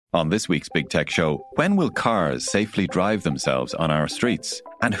On this week's Big Tech Show, when will cars safely drive themselves on our streets?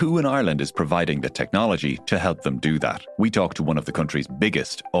 And who in Ireland is providing the technology to help them do that? We talk to one of the country's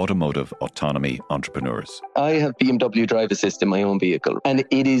biggest automotive autonomy entrepreneurs. I have BMW Drive Assist in my own vehicle, and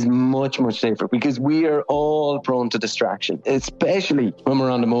it is much, much safer because we are all prone to distraction, especially when we're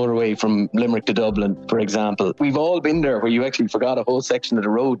on the motorway from Limerick to Dublin, for example. We've all been there where you actually forgot a whole section of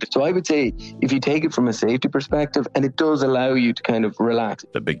the road. So I would say if you take it from a safety perspective, and it does allow you to kind of relax.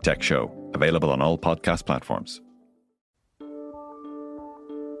 The Big Tech Show, available on all podcast platforms.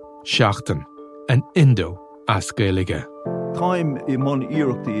 Seachtain, an Indo as Gaeilge. Táim I mon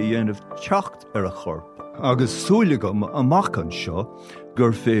iarachtaí a dhéanamh teacht ar a chorp, agus súlagam amach an seo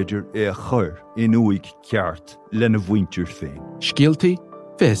gur féidir é a chur in uig ceart lena bhaintear féin. Scialtaí,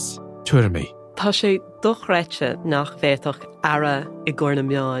 fis, tuirmí. Tá sé dochreite nach bhéadach ara I gcóna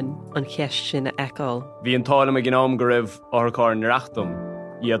meáin an cheist sin a eáil. Bhí an tálam a gnám go raibh orchár na reachtam.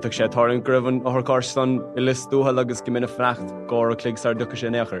 Iadach sé táirn go raibh an orchár san I listútha agus go minic freacht gcóra cligsáir ducha sé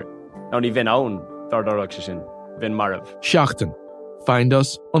nechar. Now ní bhín ann dardorach sé sin, bhín marabh. Seachtain. Find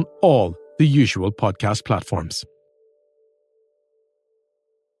us on all the usual podcast platforms.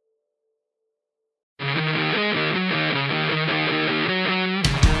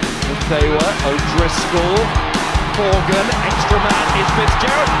 They were O'Driscoll, Morgan, extra man is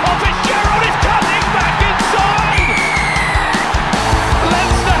Fitzgerald. Oh, Fitzgerald is cutting back inside!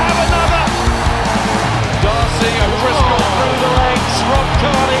 Leinster have another! Darcy, O'Driscoll through the legs, Rob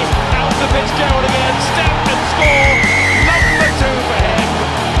Carty, out to Fitzgerald again, step and score! Number 2 for him!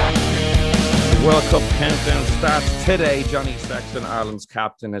 World Cup countdown starts today. Johnny Sexton, Ireland's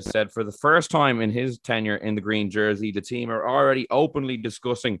captain, has said for the first time in his tenure in the green jersey, the team are already openly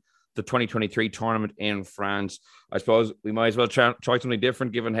discussing the 2023 tournament in France. I suppose we might as well try something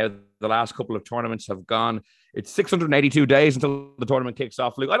different given how the last couple of tournaments have gone. It's 682 days until the tournament kicks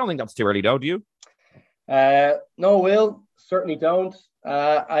off. Luke, I don't think that's too early, though, do you? No, Will, certainly don't.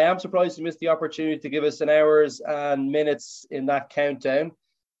 I am surprised you missed the opportunity to give us an hours and minutes in that countdown.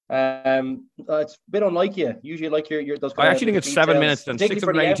 It's a bit unlike you. Usually like your those I actually think it's details. 7 minutes and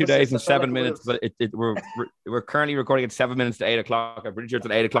 682 days and 7 like minutes. But we're currently recording at 7 minutes to 8 o'clock. I'm pretty sure it's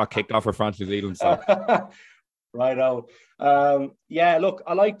at 8 o'clock kicked off for France New Zealand. So. Right on. Yeah, look,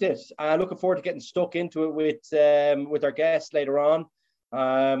 I liked it. Looking forward to getting stuck into it with our guests later on.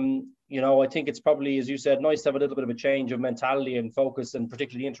 You know, I think it's probably, as you said, nice to have a little bit of a change of mentality and focus, and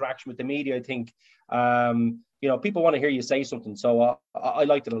particularly interaction with the media. I think, you know, people want to hear you say something. So I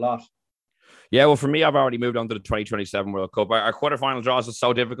liked it a lot. Yeah, well, for me, I've already moved on to the 2027 World Cup. Our quarterfinal draws are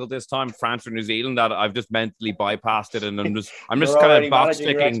so difficult this time, France or New Zealand, that I've just mentally bypassed it, and I'm just kind of box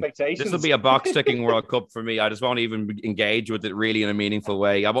ticking. This will be a box ticking World Cup for me. I just won't even engage with it really in a meaningful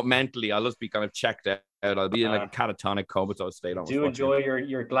way. But mentally, I'll just be kind of checked out. I'll be in like a catatonic comatose state. Do enjoy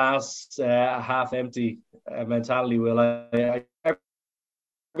your glass half empty mentality, Will.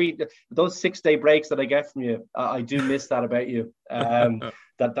 Those 6 day breaks that I get from you, I do miss that about you.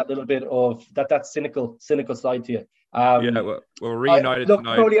 That little bit of that cynical side to you. Yeah, we're reunited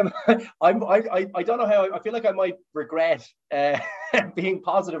tonight. Probably, I don't know how. I feel like I might regret being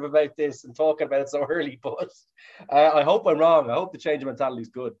positive about this and talking about it so early, but I hope I'm wrong. I hope the change of mentality is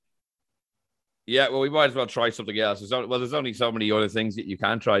good. Yeah, well, we might as well try something else. There's only so many other things that you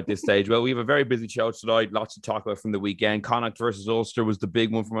can try at this stage. Well, we have a very busy show tonight. Lots to talk about from the weekend. Connacht versus Ulster was the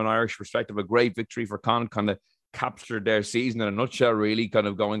big one from an Irish perspective. A great victory for Connacht, kind of captured their season in a nutshell, really, kind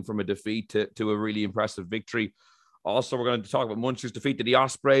of going from a defeat to a really impressive victory. Also, we're going to talk about Munster's defeat to the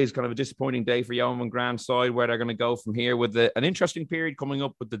Ospreys, kind of a disappointing day for Yeoman Grant's side, where they're going to go from here with an interesting period coming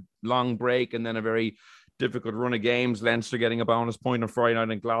up with the long break and then a very difficult run of games. Leinster getting a bonus point on Friday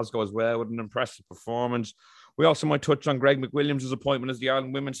night in Glasgow as well with an impressive performance. We also might touch on Greg McWilliams' appointment as the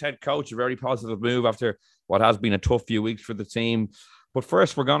Ireland women's head coach, a very positive move after what has been a tough few weeks for the team. But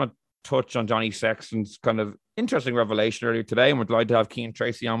first, we're going to touch on Johnny Sexton's kind of interesting revelation earlier today, and we're delighted to have Cian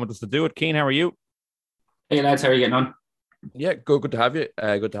Tracy on with us to do it. Cian, how are you? Hey lads, how are you getting on? Yeah, good to have you.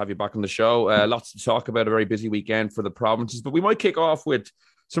 Good to have you back on the show. Lots to talk about, a very busy weekend for the provinces, but we might kick off with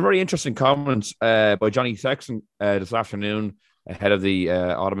some very interesting comments by Johnny Sexton this afternoon ahead of the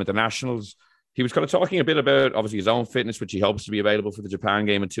Autumn Internationals. He was kind of talking a bit about, obviously, his own fitness, which he hopes to be available for the Japan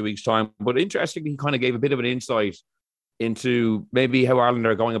game in 2 weeks' time. But interestingly, he kind of gave a bit of an insight into maybe how Ireland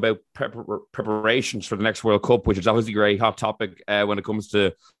are going about preparations for the next World Cup, which is obviously a very hot topic when it comes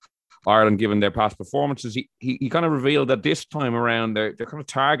to Ireland, given their past performances. He kind of revealed that this time around, they're kind of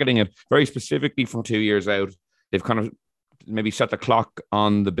targeting it very specifically from 2 years out. They've kind of maybe set the clock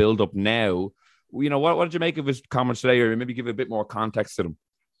on the build-up now. You know, what did you make of his comments today, or maybe give a bit more context to them?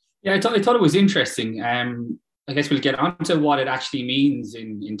 Yeah, I thought it was interesting. I guess we'll get on to what it actually means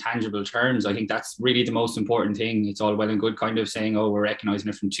in tangible terms. I think that's really the most important thing. It's all well and good kind of saying, oh, we're recognising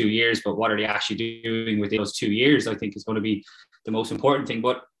it from 2 years, but what are they actually doing with those 2 years, I think is going to be the most important thing.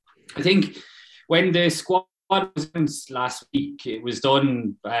 But I think when the squad was announced last week, it was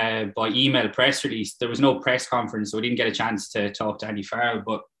done by email press release. There was no press conference, so we didn't get a chance to talk to Andy Farrell,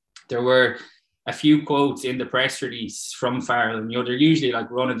 but there were a few quotes in the press release from Farrell, and they're usually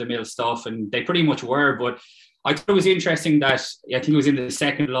like run-of-the-mill stuff, and they pretty much were, but I thought it was interesting that I think it was in the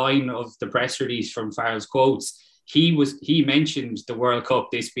second line of the press release from Farrell's quotes. He mentioned the World Cup,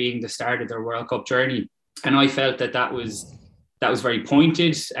 this being the start of their World Cup journey, and I felt that was very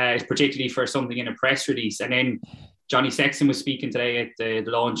pointed, particularly for something in a press release. And then Johnny Sexton was speaking today at the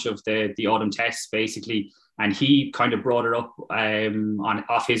launch of the autumn tests, basically, and he kind of brought it up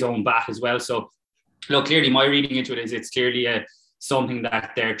off his own bat as well. So, look, clearly my reading into it is it's clearly something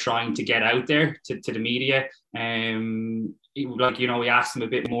that they're trying to get out there to the media. We asked him a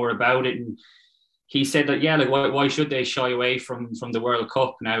bit more about it, and he said that, why should they shy away from the World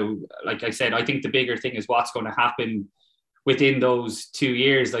Cup now? Like I said, I think the bigger thing is what's going to happen within those 2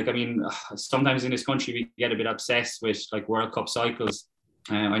 years. Sometimes in this country we get a bit obsessed with like World Cup cycles.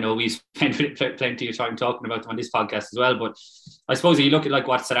 I know we spent plenty of time talking about them on this podcast as well, but I suppose if you look at like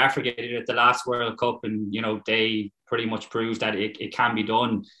what South Africa did at the last World Cup, and they pretty much proved that it can be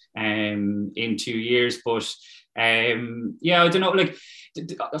done in 2 years. But I don't know,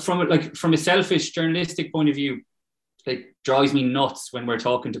 from a selfish journalistic point of view, it drives me nuts when we're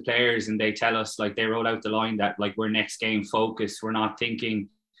talking to players and they tell us, like, they roll out the line that like we're next game focused, we're not thinking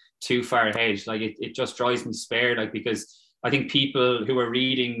too far ahead. Like it just drives me spare, like, because I think people who are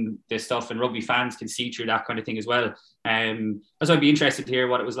reading this stuff and rugby fans can see through that kind of thing as well. So I'd be interested to hear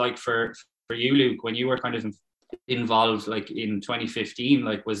what it was like for you, Luke, when you were kind of involved, like in 2015.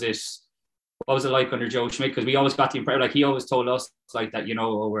 Like, what was it like under Joe Schmidt? Because we always got the impression, like he always told us like that,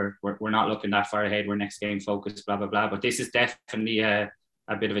 we're not looking that far ahead, we're next game focused, blah, blah, blah. But this is definitely a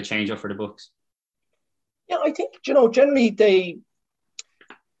bit of a change up for the books. Yeah, I think, generally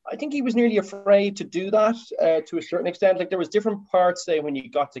I think he was nearly afraid to do that to a certain extent. Like there was different parts, say, when you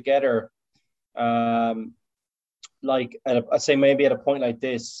got together, like I'd say maybe at a point like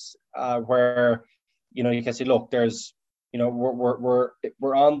this, where, you can say, look, there's, we're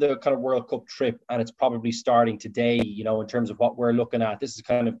on the kind of World Cup trip, and it's probably starting today, in terms of what we're looking at. This is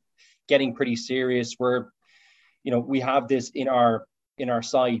kind of getting pretty serious. We have this in our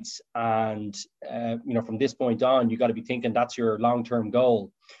sights, and from this point on, you got to be thinking that's your long-term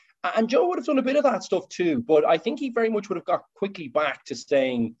goal. And Joe would have done a bit of that stuff too, but I think he very much would have got quickly back to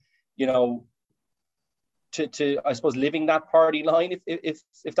saying, to I suppose living that party line, if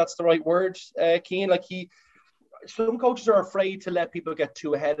that's the right word, Cian. Like some coaches are afraid to let people get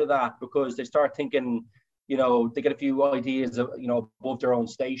too ahead of that, because they start thinking, they get a few ideas of, above their own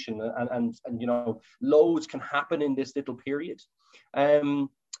station, and loads can happen in this little period.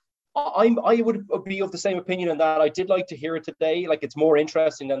 I would be of the same opinion on that. I did like to hear it today. Like, it's more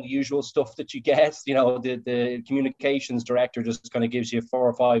interesting than the usual stuff that you get. The communications director just kind of gives you 4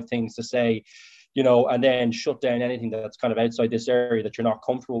 or 5 things to say, and then shut down anything that's kind of outside this area that you're not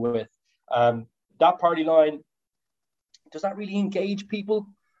comfortable with. That party line, does that really engage people?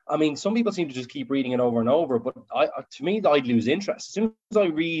 I mean, some people seem to just keep reading it over and over, but to me, I'd lose interest. As soon as I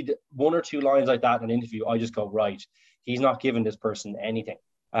read 1 or 2 lines like that in an interview, I just go, right, he's not giving this person anything.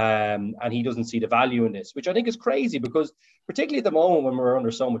 And he doesn't see the value in this, which I think is crazy, because particularly at the moment when we're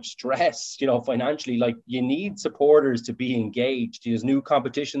under so much stress, financially, like, you need supporters to be engaged. There's new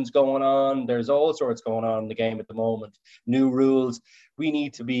competitions going on. There's all sorts going on in the game at the moment, new rules. We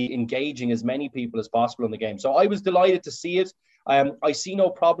need to be engaging as many people as possible in the game. So I was delighted to see it. I see no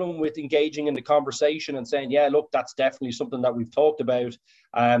problem with engaging in the conversation and saying, yeah, look, that's definitely something that we've talked about.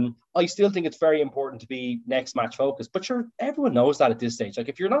 I still think it's very important to be next match focused, but sure, everyone knows that at this stage. Like,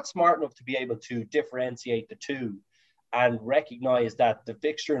 if you're not smart enough to be able to differentiate the two and recognize that the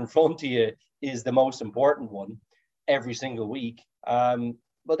fixture in front of you is the most important one every single week,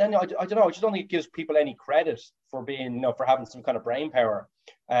 but then I don't know, I just don't think it gives people any credit for being, for having some kind of brain power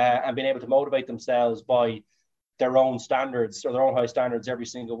and being able to motivate themselves by their own standards, or their own high standards, every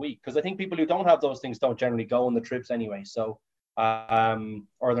single week. Because I think people who don't have those things don't generally go on the trips anyway. So,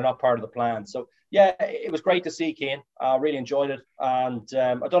 or they're not part of the plan. So yeah, it was great to see, Cian. I really enjoyed it. And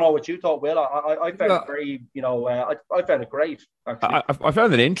I don't know what you thought, Will. I found it very, I found it great, actually. I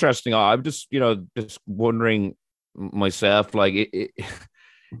found it interesting. I'm just, just wondering myself, like,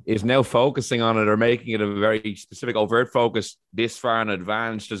 is now focusing on it or making it a very specific overt focus this far in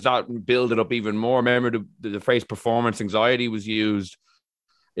advance, does that build it up even more? Remember the phrase performance anxiety was used,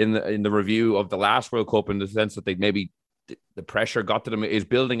 in the review of the last World Cup, in the sense that they maybe the pressure got to them, is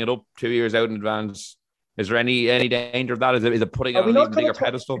building it up 2 years out in advance. Is there any danger of that? Is it putting it on an even bigger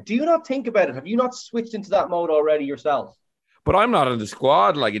pedestal? Do you not think about it? Have you not switched into that mode already yourself? But I'm not in the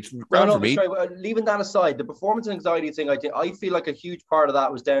squad. Like, it's ground for me. Sorry, leaving that aside, the performance anxiety thing, I feel like a huge part of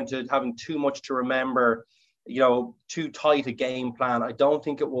that was down to having too much to remember, too tight a game plan. I don't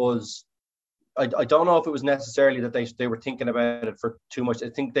think it was. I don't know if it was necessarily that they were thinking about it for too much. I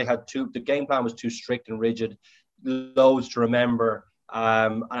think they had the game plan was too strict and rigid, loads to remember.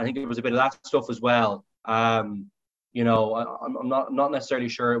 And I think it was a bit of that stuff as well. I'm not necessarily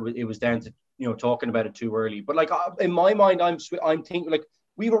sure it was down to talking about it too early. But like in my mind, I'm thinking, like,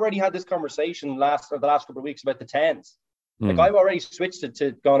 we've already had this conversation the last couple of weeks about the 10s. Like, I've already switched it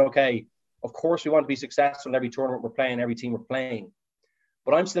to going, okay, of course we want to be successful in every tournament we're playing, every team we're playing.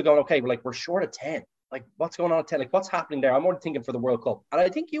 But I'm still going, okay, we're short of 10. Like, what's going on at 10? Like, what's happening there? I'm more thinking for the World Cup. And I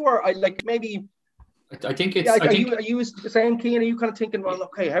think you are, I think it's... Are you the same, Cian? Are you kind of thinking, well,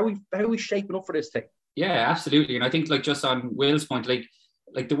 okay, how are we shaping up for this thing? Yeah, absolutely. And I think, like, just on Will's point,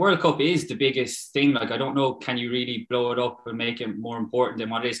 like the World Cup is the biggest thing. Like, I don't know, can you really blow it up and make it more important than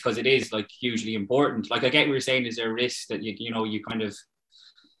what it is? Because it is, like, hugely important. Like, I get what you're saying, is there a risk that you kind of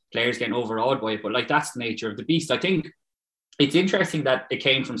players getting overawed by it, but like, that's the nature of the beast. I think it's interesting that it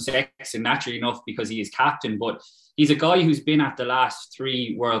came from Sexton, naturally enough, because he is captain, but he's a guy who's been at the last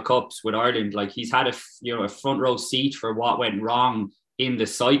 3 World Cups with Ireland. Like, he's had a front row seat for what went wrong in the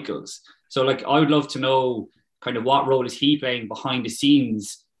cycles. So, like, I would love to know kind of what role is he playing behind the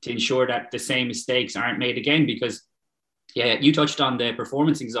scenes to ensure that the same mistakes aren't made again. Because, yeah, you touched on the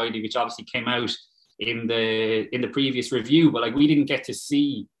performance anxiety, which obviously came out in the previous review, but like, we didn't get to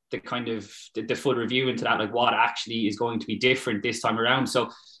see the kind of the full review into that, like what actually is going to be different this time around. So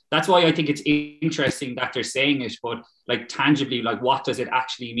that's why I think it's interesting that they're saying it, but like, tangibly, like, what does it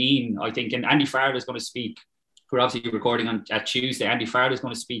actually mean? I think, and Andy Farrell is going to speak. We're obviously recording at Tuesday. Andy Farrell is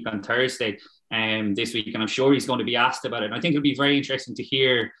going to speak on Thursday this week, and I'm sure he's going to be asked about it. And I think it'll be very interesting to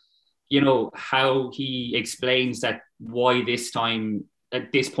hear, how he explains that, why this time,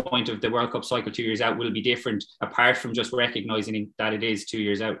 at this point of the World Cup cycle 2 years out, will be different, apart from just recognising that it is 2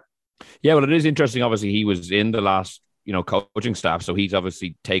 years out. Yeah, well, it is interesting. Obviously, he was in the last, coaching staff, so he's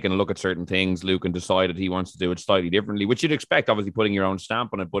obviously taken a look at certain things, Luke, and decided he wants to do it slightly differently, which you'd expect, obviously putting your own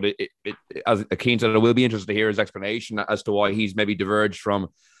stamp on it. But it as Cian said, it will be interesting to hear his explanation as to why he's maybe diverged from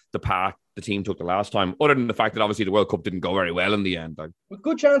the path the team took the last time, other than the fact that obviously the World Cup didn't go very well in the end. With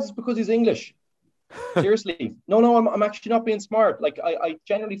good chances, because he's English. Seriously. No, I'm actually not being smart. Like, I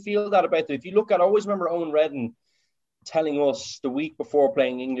generally feel that about it. If you look at, I always remember Owen Redden telling us the week before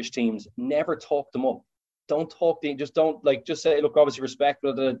playing English teams, never talk them up. Don't talk, just say, look, obviously respect,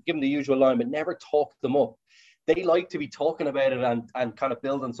 give them the usual line, but never talk them up. They like to be talking about it and kind of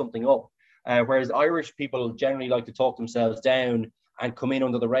building something up. Whereas Irish people generally like to talk themselves down and come in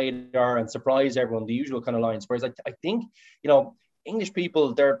under the radar and surprise everyone, the usual kind of lines. Whereas I think, English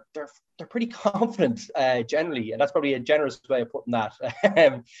people, they're pretty confident generally, and that's probably a generous way of putting that.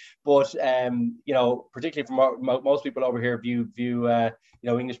 But particularly from most people over here view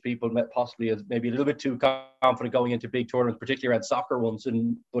English people possibly as maybe a little bit too confident going into big tournaments, particularly around soccer ones.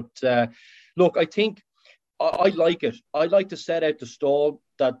 But look, I think I like it. I like to set out the stall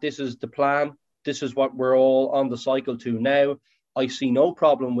that this is the plan. This is what we're all on the cycle to now. I see no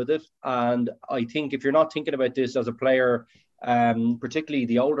problem with it, and I think if you're not thinking about this as a player, particularly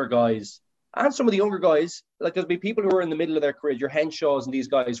the older guys and some of the younger guys, like, there'll be people who are in the middle of their career, your Henshaws and these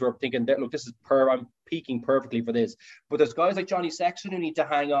guys who are thinking that, look, this is I'm peaking perfectly for this. But there's guys like Johnny Sexton who need to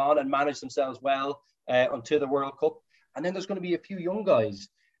hang on and manage themselves well until the World Cup. And then there's going to be a few young guys,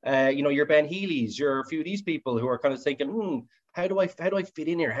 your Ben Healy's, a few of these people who are kind of thinking, how do I fit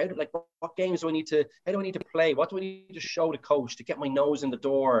in here? What games do I need to play? What do I need to show the coach to get my nose in the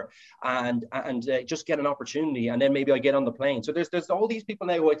door and just get an opportunity? And then maybe I get on the plane. So there's all these people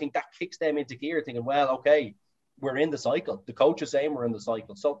now who I think that kicks them into gear, thinking, well, okay, we're in the cycle. The coach is saying we're in the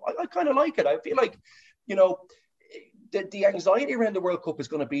cycle. So I kind of like it. I feel like, the anxiety around the World Cup is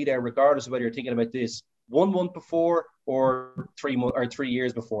going to be there regardless of whether you're thinking about this 1 month before or 3 months or 3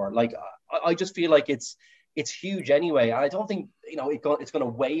 years before. Like, I just feel like it's huge anyway. I don't think, it's going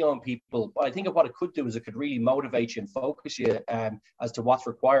to weigh on people. But I think what it could do is it could really motivate you and focus you as to what's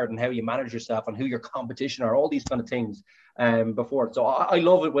required and how you manage yourself and who your competition are, all these kind of things before. So I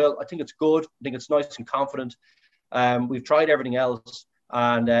love it, Will. I think it's good. I think it's nice and confident. We've tried everything else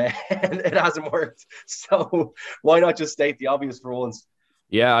and it hasn't worked. So why not just state the obvious for once?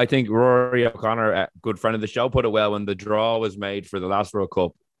 Yeah, I think Rory O'Connor, a good friend of the show, put it well when the draw was made for the last World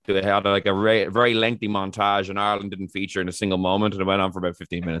Cup. They had like a very lengthy montage, and Ireland didn't feature in a single moment, and it went on for about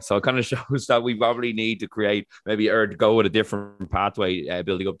 15 minutes. So it kind of shows that we probably need to create maybe or to go with a different pathway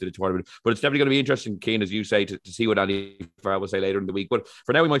building up to the tournament. But it's definitely going to be interesting, Keane, as you say, to see what Andy Farrell will say later in the week. But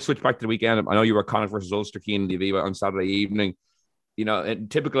for now, we might switch back to the weekend. I know you were Connacht versus Ulster, Keane, in the Aviva on Saturday evening. You know,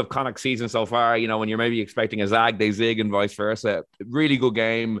 typical of Connacht season so far, you know, when you're maybe expecting a zag, they zig and vice versa. Really good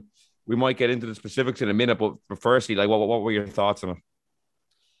game. We might get into the specifics in a minute, but firstly, like, what were your thoughts on it?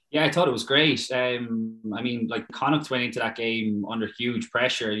 Yeah, I thought it was great. I mean, like, Connacht went into that game under huge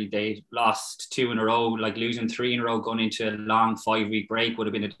pressure. They lost 2 in a row, like losing 3 in a row going into a long 5-week break would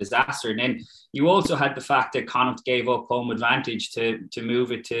have been a disaster. And then you also had the fact that Connacht gave up home advantage to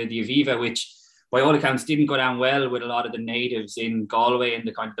move it to the Aviva, which by all accounts didn't go down well with a lot of the natives in Galway and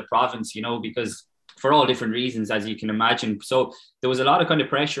the kind of the province, you know, because for all different reasons, as you can imagine. So there was a lot of kind of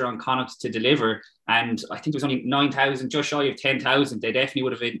pressure on Connacht to deliver. And I think it was only 9,000, just shy of 10,000. They definitely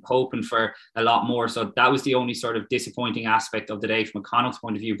would have been hoping for a lot more. So that was the only sort of disappointing aspect of the day from a Connacht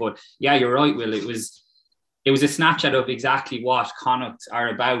point of view. But yeah, you're right, Will. It was a snapshot of exactly what Connacht are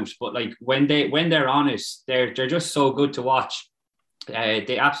about. But like when they're on it, they're just so good to watch.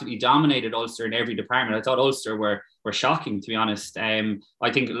 They absolutely dominated Ulster in every department. I thought Ulster were shocking, to be honest. I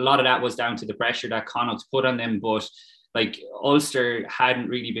think a lot of that was down to the pressure that Connacht put on them, but like Ulster hadn't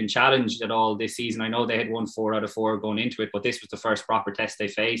really been challenged at all this season. I know they had won 4 out of 4 going into it, but this was the first proper test they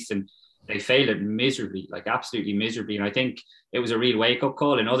faced, and they failed it miserably, like absolutely miserably. And I think it was a real wake-up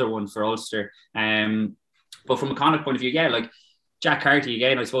call, another one for Ulster. But from a Connacht point of view, yeah, like Jack Carty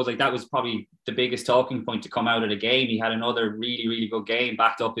again, I suppose like that was probably the biggest talking point to come out of the game. He had another really, really good game,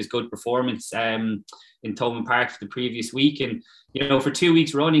 backed up his good performance in Thomond Park for the previous week. And, you know, for 2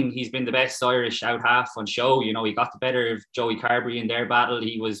 weeks running, he's been the best Irish out half on show. You know, he got the better of Joey Carberry in their battle.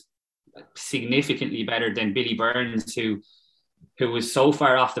 He was significantly better than Billy Burns, who was so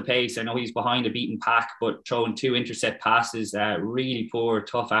far off the pace. I know he's behind a beaten pack, but throwing 2 intercept passes, really poor,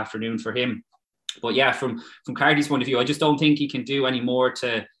 tough afternoon for him. But yeah, from Carty's point of view, I just don't think he can do any more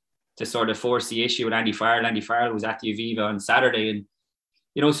to sort of force the issue with Andy Farrell. Andy Farrell was at the Aviva on Saturday, and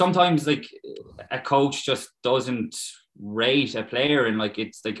you know, sometimes like a coach just doesn't rate a player, and like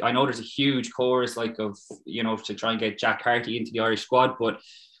it's like I know there's a huge chorus like of, you know, to try and get Jack Carty into the Irish squad, but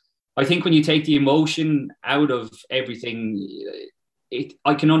I think when you take the emotion out of everything,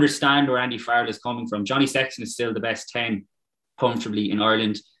 I can understand where Andy Farrell is coming from. Johnny Sexton is still the best 10 comfortably in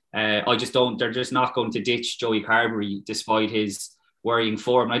Ireland. They're just not going to ditch Joey Carberry despite his worrying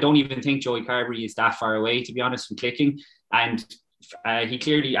form. I don't even think Joey Carberry is that far away, to be honest, from clicking. And Andy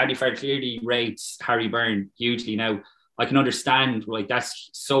Farrell clearly rates Harry Byrne hugely. Now, I can understand, like, that's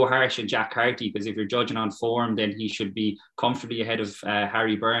so harsh on Jack Carty, because if you're judging on form, then he should be comfortably ahead of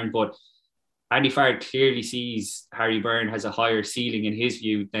Harry Byrne. But Andy Farrell clearly sees Harry Byrne has a higher ceiling in his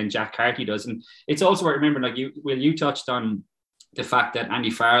view than Jack Carty does. And it's also worth remembering, like, you touched on the fact that Andy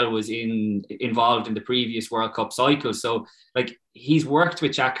Farrell was involved in the previous World Cup cycle. So like he's worked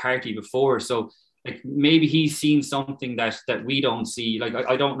with Jack Carty before. So like maybe he's seen something that we don't see. Like,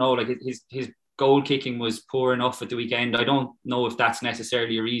 I don't know, like his goal kicking was poor enough at the weekend. I don't know if that's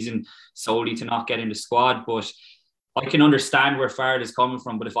necessarily a reason solely to not get in the squad, but I can understand where Farrell is coming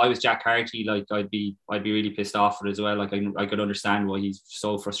from. But if I was Jack Carty, like I'd be really pissed off with it as well. Like I could understand why he's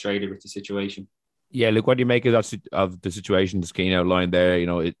so frustrated with the situation. Yeah, look, what do you make of the situation that's Keane outlined there? You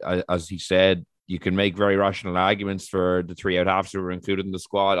know, as he said, you can make very rational arguments for the 3 out halves who were included in the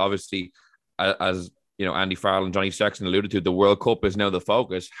squad. Obviously, as you know, Andy Farrell and Johnny Sexton alluded to, the World Cup is now the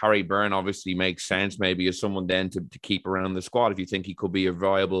focus. Harry Byrne obviously makes sense, maybe as someone then to keep around the squad if you think he could be a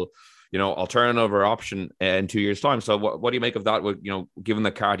viable, you know, alternative or option in 2 years' time. So what do you make of that? With, you know, given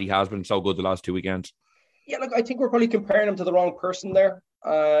that Carty has been so good the last 2 weekends? Yeah, look, I think we're probably comparing him to the wrong person there.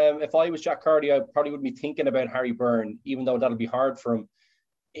 If I was Jack Carty, I probably would be thinking about Harry Byrne, even though that'll be hard for him.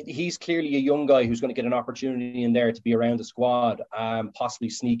 He's clearly a young guy who's going to get an opportunity in there to be around the squad, possibly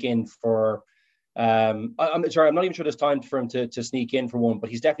sneak in for. I'm sorry, I'm not even sure there's time for him to sneak in for one,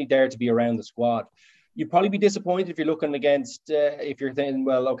 but he's definitely there to be around the squad. You'd probably be disappointed if you're looking against, if you're thinking,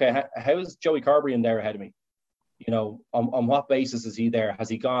 well, okay, how is Joey Carberry in there ahead of me? You know, on what basis is he there? Has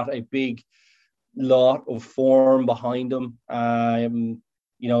he got a big lot of form behind him?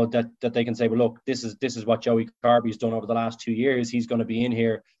 You know, that they can say, well, look, this is what Joey Carberry's done over the last 2 years. He's going to be in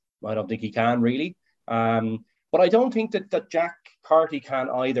here. I don't think he can really. But I don't think that Jack Carty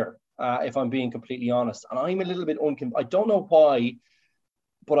can either, if I'm being completely honest. And I'm a little bit I don't know why,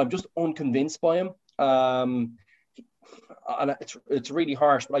 but I'm just unconvinced by him. And it's really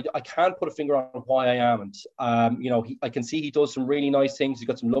harsh, but I can't put a finger on why I am. And, you know, I can see he does some really nice things. He's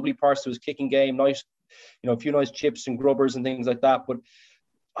got some lovely parts to his kicking game, nice, you know, a few nice chips and grubbers and things like that. But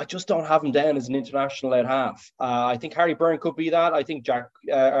I just don't have him down as an international out half. I think Harry Byrne could be that. I think Joey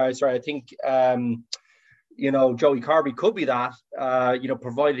Carby could be that,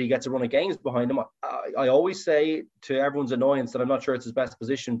 provided he gets a run of games behind him. I always say, to everyone's annoyance, that I'm not sure it's his best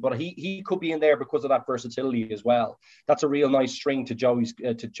position, but he could be in there because of that versatility as well. That's a real nice string to Joey's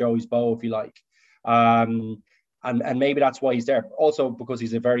bow, if you like. And maybe that's why he's there. Also because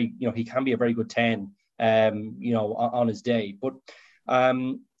he's he can be a very good 10, on his day. But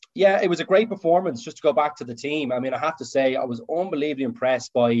it was a great performance. Just to go back to the team, I mean, I have to say I was unbelievably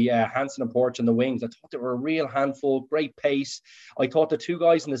impressed by Hansen and Porch in the wings. I thought they were a real handful, great pace. I thought the two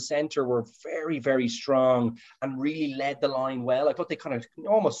guys in the centre were very, very strong and really led the line well. I thought they kind of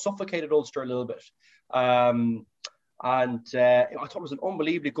almost suffocated Ulster a little bit. I thought it was an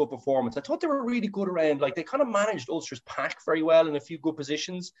unbelievably good performance. I thought they were really good around, they kind of managed Ulster's pack very well in a few good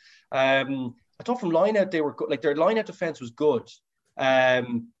positions. I thought from line-out they were good. Their line-out defence was good.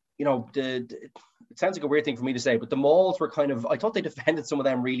 It sounds like a weird thing for me to say, but the Mauls were I thought they defended some of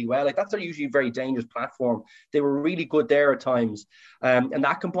them really well. That's usually a very dangerous platform. They were really good there at times. And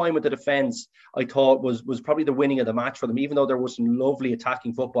that combined with the defence, I thought was probably the winning of the match for them, even though there was some lovely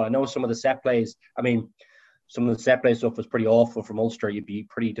attacking football. I know some of the set plays, some of the set play stuff was pretty awful from Ulster. You'd be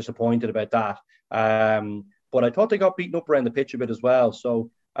pretty disappointed about that. But I thought they got beaten up around the pitch a bit as well. So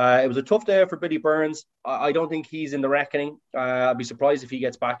it was a tough day for Billy Burns. I don't think he's in the reckoning. I'd be surprised if he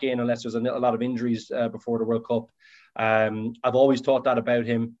gets back in unless there's a lot of injuries before the World Cup. I've always thought that about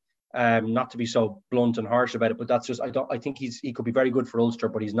him. Not to be so blunt and harsh about it, but that's just I think he could be very good for Ulster,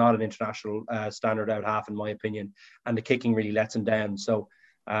 but he's not an international standard out half in my opinion. And the kicking really lets him down. So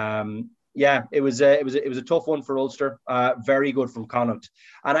it was a tough one for Ulster. Very good from Connacht.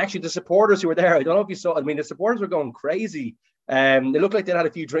 And actually the supporters who were there, I don't know if you saw, the supporters were going crazy. They looked like they'd had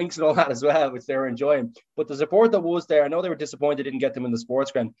a few drinks and all that as well, which they were enjoying. But the support that was there, I know they were disappointed they didn't get them in the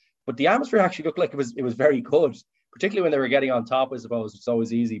sports ground, but the atmosphere actually looked like it was very good, particularly when they were getting on top, I suppose. It's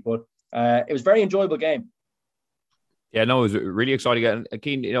always easy, but it was a very enjoyable game. Yeah, no, it was really exciting. And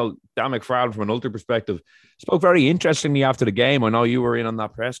Keane, Dan McFarland from an Ulster perspective spoke very interestingly after the game. I know you were in on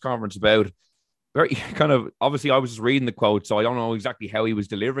that press conference about very obviously I was just reading the quote, so I don't know exactly how he was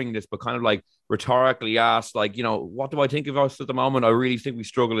delivering this, but rhetorically asked, what do I think of us at the moment? I really think we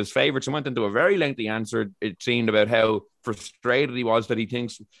struggle as favourites, and went into a very lengthy answer, it seemed, about how frustrated he was that he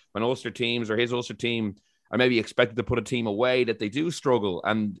thinks when Ulster teams or his Ulster team are maybe expected to put a team away, that they do struggle.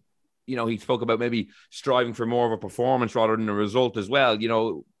 And, he spoke about maybe striving for more of a performance rather than a result as well.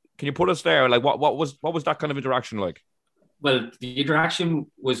 Can you put us there? What was that kind of interaction like? Well, the interaction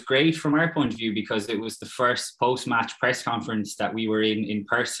was great from our point of view because it was the first post-match press conference that we were in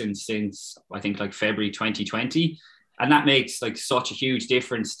person since, I think, February 2020. And that makes such a huge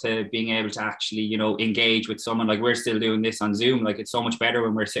difference to being able to actually, engage with someone. We're still doing this on Zoom. It's so much better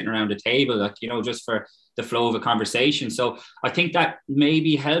when we're sitting around a table, just for the flow of a conversation. So I think that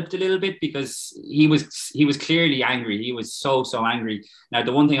maybe helped a little bit because he was clearly angry. He was so angry. Now,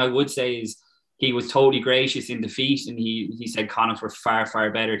 the one thing I would say is, he was totally gracious in defeat, and he said Connacht were far,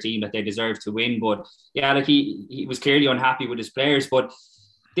 far better team, that they deserved to win. But yeah, he was clearly unhappy with his players. But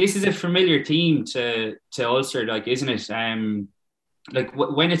this is a familiar team to Ulster, isn't it?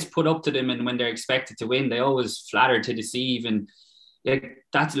 When it's put up to them and when they're expected to win, they always flatter to deceive. And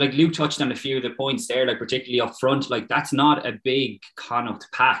that's Luke touched on a few of the points there, particularly up front. That's not a big Connacht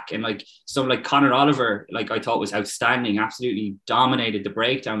pack, and Conor Oliver, I thought was outstanding, absolutely dominated the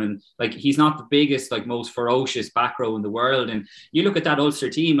breakdown, and he's not the biggest, most ferocious back row in the world. And you look at that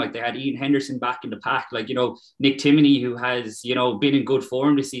Ulster team, they had Ian Henderson back in the pack, Nick Timoney, who has been in good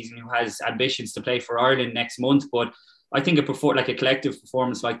form this season, who has ambitions to play for Ireland next month, but I think a collective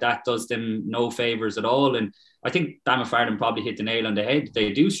performance like that does them no favours at all. And I think Dan McFarland probably hit the nail on the head.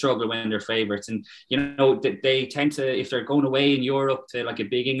 They do struggle when they're favourites. And, they tend to, if they're going away in Europe to a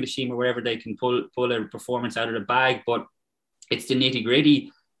big English team or wherever, they can pull a performance out of the bag. But it's the nitty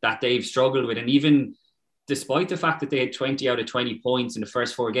gritty that they've struggled with. And even despite the fact that they had 20 out of 20 points in the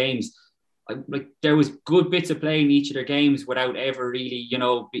first 4 games, there was good bits of play in each of their games without ever really,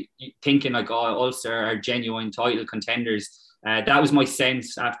 thinking Ulster are genuine title contenders. That was my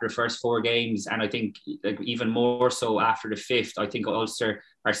sense after the first 4 games. And I think even more so after the 5th, I think Ulster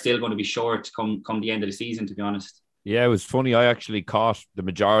are still going to be short come the end of the season, to be honest. Yeah, it was funny. I actually caught the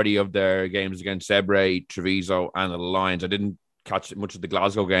majority of their games against Zebre, Treviso and the Lions. I didn't catch much of the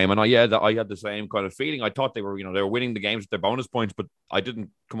Glasgow game, and I had the same kind of feeling. I thought they were winning the games with their bonus points, but I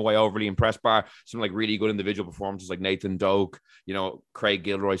didn't come away overly impressed by some really good individual performances like Nathan Doak. Craig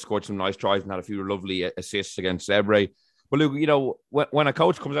Gilroy scored some nice tries and had a few lovely assists against Zebre. But Luke, when a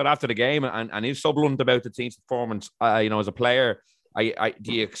coach comes out after the game and is so blunt about the team's performance, as a player,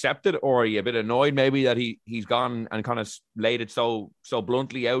 Do you accept it, or are you a bit annoyed maybe that he's gone and kind of laid it so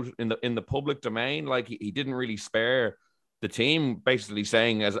bluntly out in the public domain? Like he didn't really spare the team, basically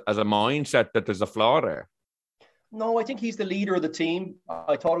saying as a mindset that there's a flaw there. No, I think he's the leader of the team.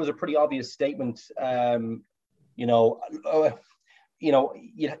 I thought it was a pretty obvious statement. You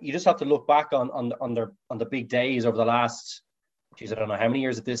just have to look back on the big days over the last, I don't know how many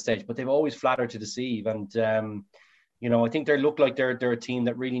years at this stage, but they've always flattered to deceive. And I think they look like they're a team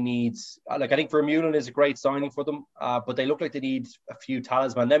that really needs. I think Vermeulen is a great signing for them, but they look like they need a few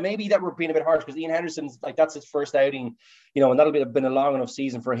talisman. Now maybe that we're being a bit harsh because Ian Henderson's that's his first outing, and that'll been a long enough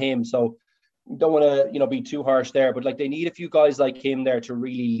season for him. So don't want to be too harsh there, but they need a few guys like him there to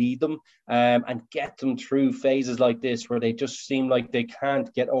really lead them and get them through phases like this where they just seem like they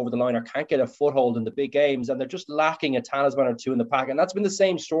can't get over the line or can't get a foothold in the big games, and they're just lacking a talisman or two in the pack. And that's been the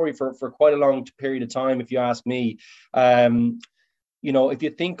same story for quite a long period of time, if you ask me. If you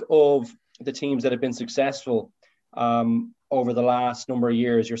think of the teams that have been successful over the last number of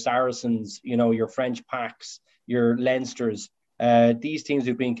years, your Saracens, your French Packs, your Leinsters, these teams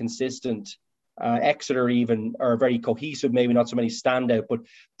who've been consistent, Exeter even are very cohesive, maybe not so many standout, but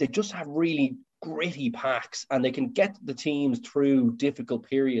they just have really gritty packs and they can get the teams through difficult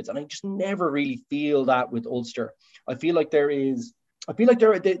periods. And I just never really feel that with Ulster. I feel like they're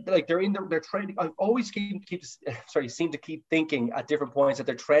trending. I always seem to keep thinking at different points that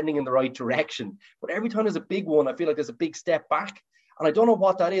they're trending in the right direction. But every time there's a big one, I feel like there's a big step back. And I don't know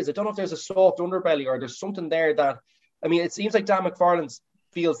what that is. I don't know if there's a soft underbelly or there's something there that, it seems like Dan McFarland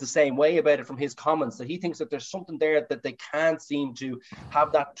feels the same way about it from his comments, that he thinks that there's something there that they can't seem to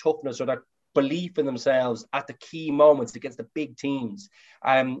have that toughness or that belief in themselves at the key moments against the big teams.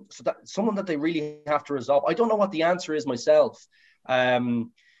 So that's someone that they really have to resolve. I don't know what the answer is myself.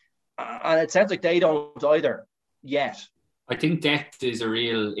 And it sounds like they don't either yet. I think depth is a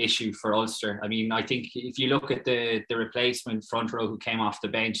real issue for Ulster. I think if you look at the replacement front row who came off the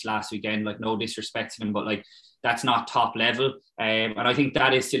bench last weekend, no disrespect to them, but that's not top level. And I think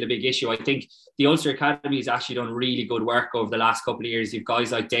that is still a big issue. I think the Ulster Academy has actually done really good work over the last couple of years. You've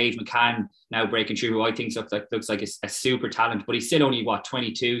guys like Dave McCann now breaking through, who I think looks like a super talent, but he's still only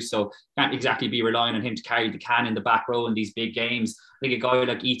 22, so can't exactly be relying on him to carry the can in the back row in these big games. I think a guy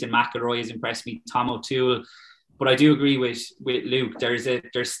like Ethan McElroy has impressed me, Tom O'Toole. But I do agree with Luke. There's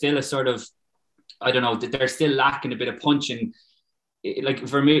still a sort of, I don't know, they're still lacking a bit of punch. And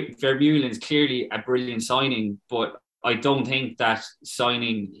Vermeulen's clearly a brilliant signing, but I don't think that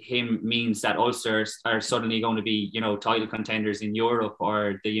signing him means that Ulster are suddenly going to be, title contenders in Europe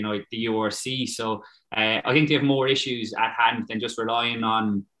or the URC. So I think they have more issues at hand than just relying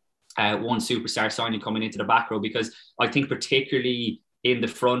on one superstar signing coming into the back row, because I think particularly in the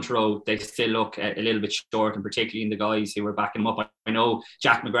front row, they still look a little bit short, and particularly in the guys who were backing them up. I know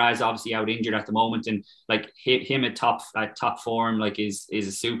Jack McGrath is obviously out injured at the moment, and him at top form is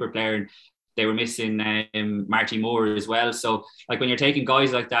a super player. And they were missing Marty Moore as well. So when you're taking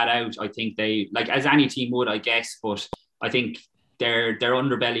guys like that out, I think they, as any team would, I guess, but I think their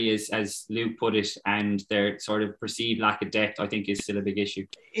underbelly is, as Luke put it, and their sort of perceived lack of depth, I think, is still a big issue.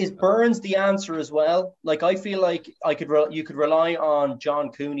 Is Burns the answer as well? I feel like you could rely on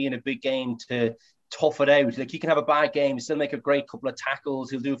John Cooney in a big game to tough it out. He can have a bad game, still make a great couple of tackles.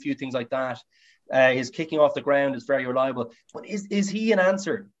 He'll do a few things like that. His kicking off the ground is very reliable. But is he an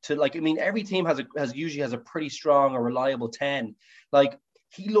answer to every team usually has a pretty strong or reliable 10.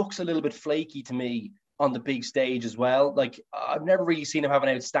 He looks a little bit flaky to me on the big stage as well. I've never really seen him have an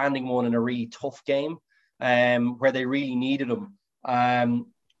outstanding one in a really tough game where they really needed him. I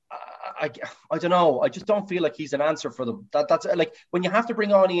don't know. I just don't feel like he's an answer for them. That's when you have to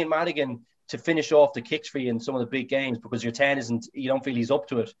bring on Ian Madigan to finish off the kicks for you in some of the big games because your 10 you don't feel he's up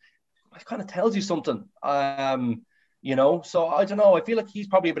to it. It kind of tells you something. So I don't know. I feel like he's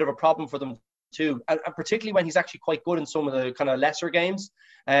probably a bit of a problem for them too, and particularly when he's actually quite good in some of the kind of lesser games.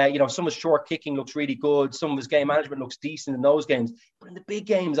 Some of his short kicking looks really good. Some of his game management looks decent in those games. But in the big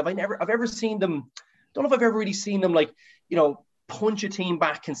games, I've ever seen them. Don't know if I've ever really seen them punch a team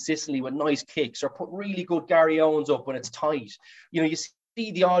back consistently with nice kicks or put really good Gary Owens up when it's tight. You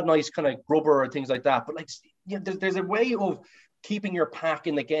see the odd nice kind of grubber or things like that. But there's a way of keeping your pack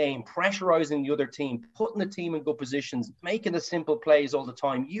in the game, pressurizing the other team, putting the team in good positions, making the simple plays all the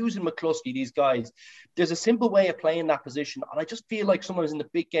time, using McCluskey, these guys. There's a simple way of playing that position. And I just feel like sometimes in the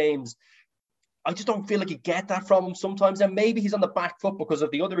big games, I just don't feel like you get that from him sometimes. And maybe he's on the back foot because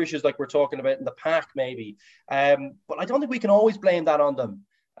of the other issues like we're talking about in the pack, maybe. But I don't think we can always blame that on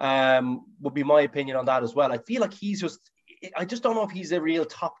them, would be my opinion on that as well. I feel like I just don't know if he's a real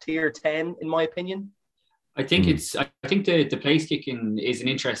top tier 10, in my opinion. I think the place kicking is an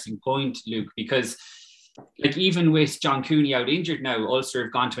interesting point, Luke, because like even with John Cooney out injured now, Ulster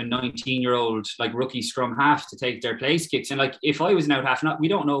have gone to a 19-year-old like rookie scrum half to take their place kicks. And like if I was an out half, we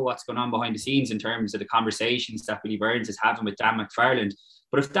don't know what's going on behind the scenes in terms of the conversations that Billy Burns is having with Dan McFarland.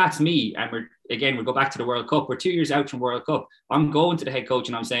 But if that's me, and we'll go back to the World Cup, we're 2 years out from World Cup, I'm going to the head coach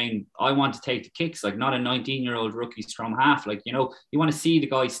and I'm saying, I want to take the kicks, like not a 19-year-old rookie scrum half. Like, you know, you want to see the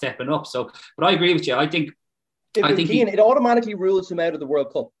guy stepping up. So, but I agree with you. I think it automatically rules him out of the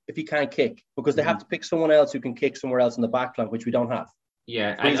World Cup if he can't kick, because they have to pick someone else who can kick somewhere else in the backline, which we don't have.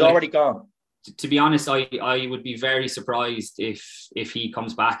 Yeah. So he's already gone. To be honest, I would be very surprised if he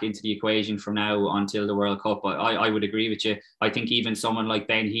comes back into the equation from now until the World Cup. I would agree with you. I think even someone like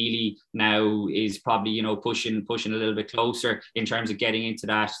Ben Healy now is probably, you know, pushing a little bit closer in terms of getting into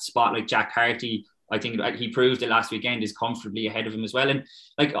that spot. Like Jack Carty, I think he proved it last weekend, is comfortably ahead of him as well. And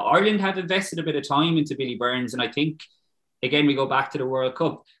like Ireland have invested a bit of time into Billy Burns, and I think, again, we go back to the World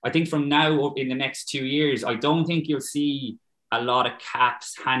Cup. I think from now up in the next 2 years, I don't think you'll see a lot of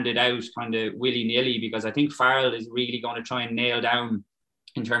caps handed out kind of willy-nilly, because I think Farrell is really going to try and nail down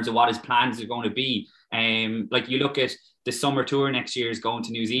in terms of what his plans are going to be. Like you look at the summer tour next year is going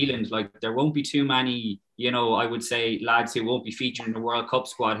to New Zealand. Like there won't be too many, you know, I would say lads who won't be featured in the World Cup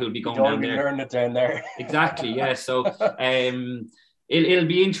squad who'll be going down there. Learning it down there. Exactly, yeah. So it'll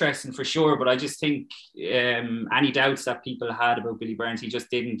be interesting for sure, but I just think any doubts that people had about Billy Burns, he just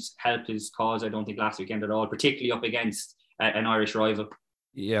didn't help his cause, I don't think, last weekend at all, particularly up against an Irish rival.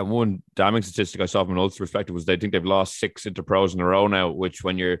 Yeah, one damning statistic I saw from an Ulster perspective was they think they've lost 6 interpros in a row now, which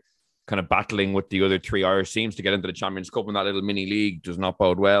when you're kind of battling with the other 3 Irish teams to get into the Champions Cup in that little mini league does not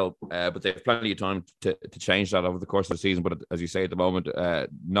bode well. But they have plenty of time to change that over the course of the season. But as you say at the moment,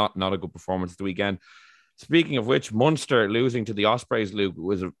 not a good performance the weekend. Speaking of which, Munster losing to the Ospreys, Luke,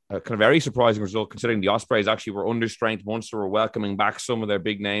 was a kind of very surprising result, considering the Ospreys actually were understrength. Munster were welcoming back some of their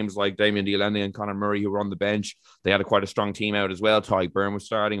big names like Damien Delaney and Conor Murray, who were on the bench. They had quite a strong team out as well. Ty Byrne was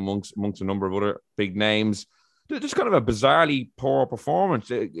starting amongst a number of other big names. Just kind of a bizarrely poor performance,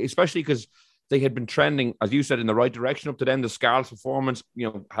 especially because they had been trending, as you said, in the right direction up to then. The Scarlet's performance, you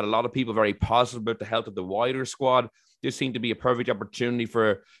know, had a lot of people very positive about the health of the wider squad. This seemed to be a perfect opportunity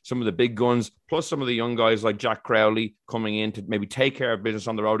for some of the big guns, plus some of the young guys like Jack Crowley coming in to maybe take care of business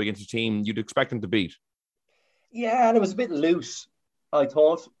on the road against a team you'd expect them to beat. Yeah, and it was a bit loose, I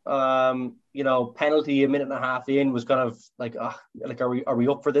thought. You know, penalty a minute and a half in was kind of like, are we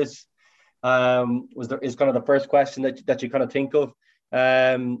up for this? Is kind of the first question that you kind of think of.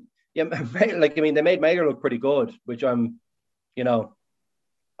 Yeah, like, I mean, they made Mayer look pretty good, which I'm, you know,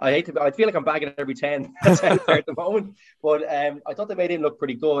 I feel like I'm bagging every 10 that's out there at the moment, but I thought they made him look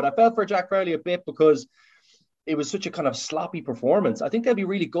pretty good. I felt for Jack Crowley a bit because it was such a kind of sloppy performance. I think they'll be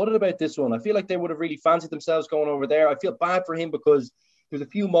really gutted about this one. I feel like they would have really fancied themselves going over there. I feel bad for him because there's a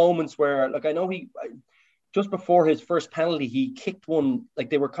few moments where, like, I know just before his first penalty, he kicked one, like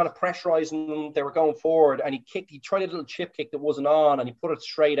they were kind of pressurizing them, they were going forward, and he tried a little chip kick that wasn't on, and he put it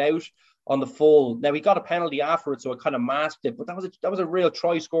straight out on the full. Now he got a penalty afterwards, so it kind of masked it, but that was a real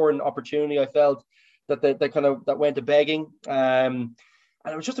try scoring opportunity. I felt that went to begging, and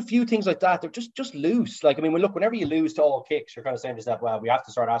it was just a few things like that. They're just loose. Like, I mean, whenever you lose to all kicks, you're kind of saying to yourself, well, we have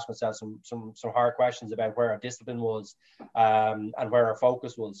to start asking ourselves some hard questions about where our discipline was, and where our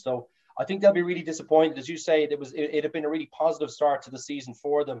focus was. So I think they'll be really disappointed. As you say, it had been a really positive start to the season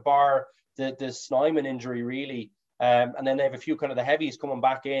for them, bar the Snyman injury, really. And then they have a few kind of the heavies coming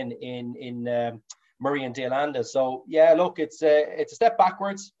back in Murray and Dealanda. So yeah, look, it's a step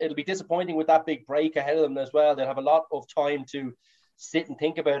backwards. It'll be disappointing with that big break ahead of them as well. They'll have a lot of time to sit and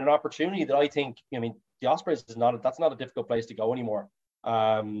think about an opportunity that I think, I mean, the Ospreys that's not a difficult place to go anymore,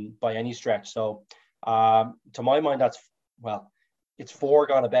 by any stretch. So to my mind, it's 4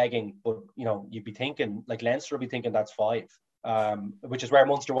 gone a begging, but you know, you'd be thinking like Leinster will be thinking that's 5, which is where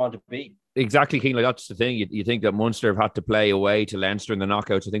Munster want to be. Exactly, Keane. Like, that's the thing. You think that Munster have had to play away to Leinster in the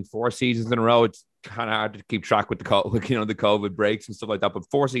knockouts. I think 4 seasons in a row. It's kind of hard to keep track with the COVID breaks and stuff like that. But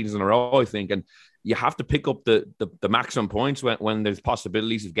 4 seasons in a row, I think, and you have to pick up the maximum points when there's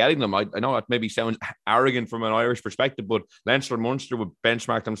possibilities of getting them. I know that maybe sounds arrogant from an Irish perspective, but Leinster and Munster would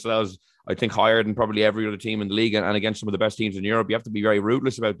benchmark themselves, I think, higher than probably every other team in the league and against some of the best teams in Europe. You have to be very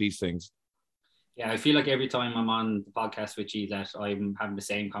ruthless about these things. Yeah, I feel like every time I'm on the podcast with you that I'm having the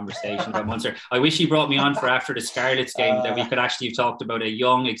same conversation about Munster. I wish you brought me on for after the Scarlets game that we could actually have talked about a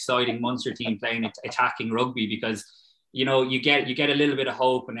young, exciting Munster team playing attacking rugby, because, you know, you get a little bit of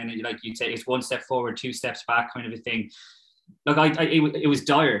hope, and then like you say, it's 1 step forward, 2 steps back kind of a thing. Look, it was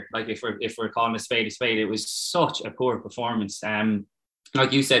dire. Like if we're calling a spade, it was such a poor performance.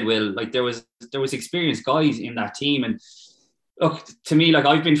 like you said, Will, like there was experienced guys in that team. And look, to me, like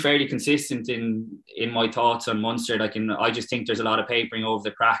I've been fairly consistent in my thoughts on Munster. Like, I just think there's a lot of papering over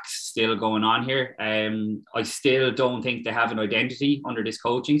the cracks still going on here. I still don't think they have an identity under this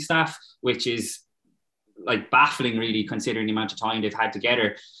coaching staff, which is like baffling, really, considering the amount of time they've had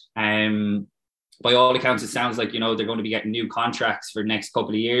together. By all accounts, it sounds like, they're going to be getting new contracts for the next couple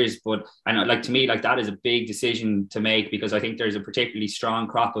of years. And like, to me, like that is a big decision to make, because I think there's a particularly strong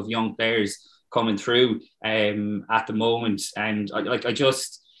crop of young players coming through at the moment. And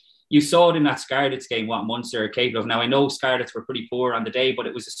you saw it in that Scarlets game, what Munster are capable of. Now, I know Scarlets were pretty poor on the day, but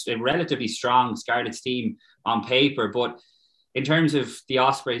it was a relatively strong Scarlets team on paper. But in terms of the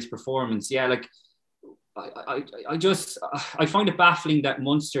Ospreys' performance, yeah, like I find it baffling that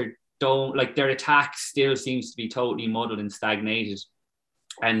Munster don't, like, their attack still seems to be totally muddled and stagnated.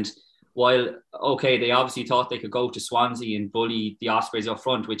 And while, okay, they obviously thought they could go to Swansea and bully the Ospreys up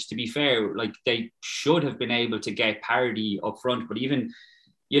front, which, to be fair, like, they should have been able to get parity up front. But even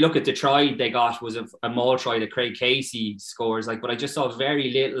you look at the try they got was a maul try that Craig Casey scores, like, but I just saw very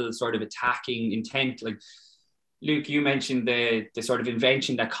little sort of attacking intent. Like, Luke, you mentioned the sort of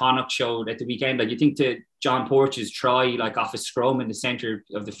invention that Connacht showed at the weekend. Like, you think to John Porch's try, like off a scrum in the centre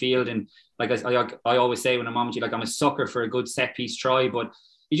of the field. And like I always say when I'm on with you, like, I'm a sucker for a good set piece try, but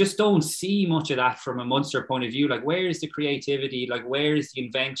you just don't see much of that from a Munster point of view. Like, where is the creativity? Like, where is the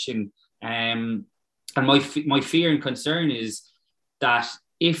invention? And my fear and concern is that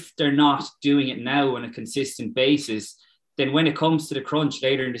if they're not doing it now on a consistent basis, then when it comes to the crunch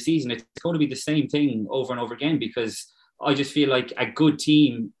later in the season, it's going to be the same thing over and over again. Because I just feel like a good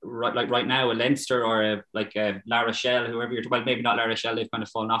team, right now, a Leinster or a La Rochelle, whoever you're talking about, maybe not La Rochelle, they've kind of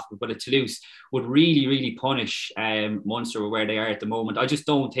fallen off, but a Toulouse would really, really punish Munster where they are at the moment. I just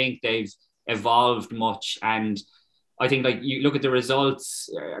don't think they've evolved much. And I think, like, you look at the results,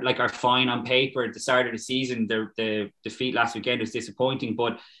 like, are fine on paper at the start of the season. The defeat last weekend was disappointing,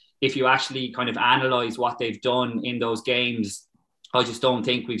 but if you actually kind of analyse what they've done in those games, I just don't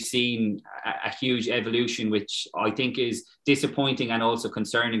think we've seen a huge evolution, which I think is disappointing and also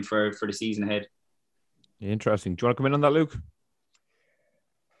concerning for the season ahead. Interesting. Do you want to come in on that, Luke?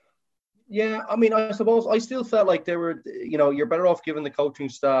 Yeah, I mean, I suppose I still felt like they were, you're better off giving the coaching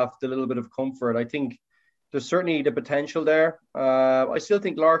staff the little bit of comfort. I think there's certainly the potential there. I still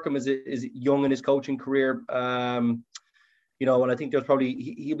think Larkham is young in his coaching career. And I think there's probably,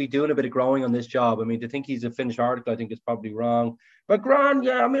 he'll be doing a bit of growing on this job. I mean, to think he's a finished article, I think is probably wrong. But Gran,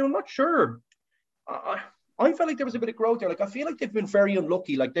 yeah, I mean, I'm not sure. I felt like there was a bit of growth there. Like, I feel like they've been very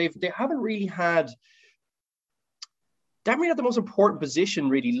unlucky. Like, they haven't really had the most important position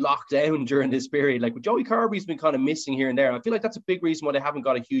really locked down during this period. Like, Joey Kirby's been kind of missing here and there. I feel like that's a big reason why they haven't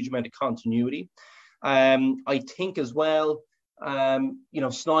got a huge amount of continuity. I think as well,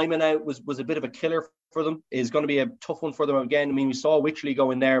 Snyman out was a bit of a killer for them. Is going to be a tough one for them again. I mean, we saw Wycherley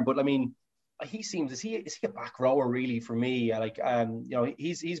go in there, but I mean, is he a back rower really for me? Like,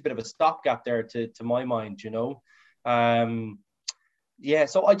 he's a bit of a stopgap there to my mind, Yeah,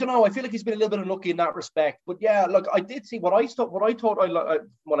 so I don't know. I feel like he's been a little bit unlucky in that respect. But yeah, look, I did see what I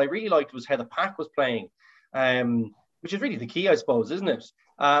really liked was how the pack was playing, which is really the key, I suppose, isn't it?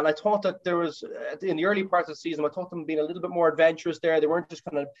 And I thought that there was, in the early parts of the season, I thought them being a little bit more adventurous there. They weren't just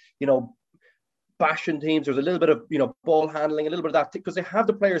kind of, bashing teams. There was a little bit of, ball handling, a little bit of that, because they have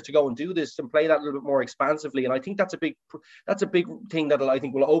the players to go and do this and play that a little bit more expansively. And I think that's a big thing that I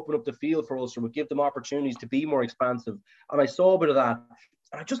think will open up the field for Ulster, will give them opportunities to be more expansive. And I saw a bit of that.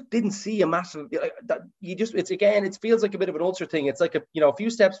 And I just didn't see a massive, it feels like a bit of an Ulster thing. It's like a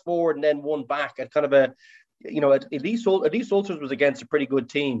few steps forward and then one back at kind of a, at least Ulster was against a pretty good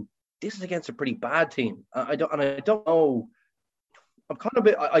team. This is against a pretty bad team. I don't know.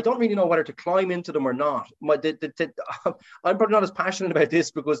 I don't really know whether to climb into them or not. I'm probably not as passionate about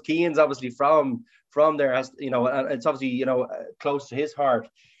this because Keane's obviously from there, and it's obviously, close to his heart.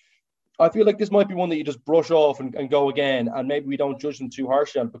 I feel like this might be one that you just brush off and go again, and maybe we don't judge them too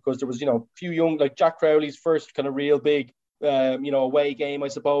harshly on, because there was, a few young, like Jack Crowley's first kind of real big, away game, I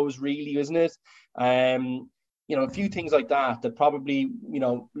suppose, really, isn't it? A few things like that probably,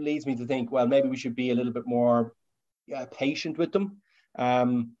 leads me to think, well, maybe we should be a little bit more patient with them.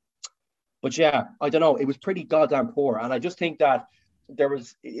 But yeah, I don't know. It was pretty goddamn poor, and I just think that there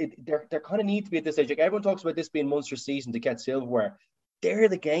kind of need to be at this stage. Like, everyone talks about this being Munster's season to get silverware. They're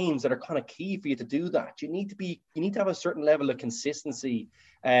the games that are kind of key for you to do that. You need to have a certain level of consistency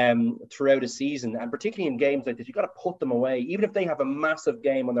throughout a season, and particularly in games like this, you got to put them away, even if they have a massive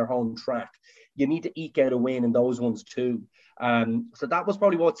game on their home track. you need to eke out a win in those ones too. So that was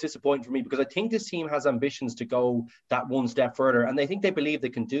probably what's disappointing for me, because I think this team has ambitions to go that one step further, and they think they believe they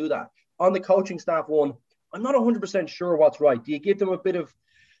can do that. On the coaching staff one, I'm not 100% sure what's right. Do you give them a bit of,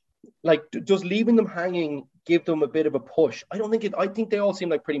 like, does leaving them hanging give them a bit of a push? I don't think it. I think they all seem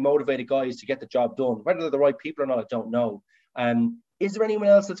like pretty motivated guys to get the job done. Whether they're the right people or not, I don't know. Is there anyone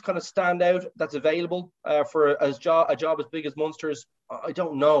else that's kind of stand out that's available for a job as big as Munster's? I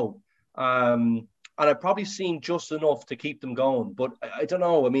don't know. And I've probably seen just enough to keep them going, but I don't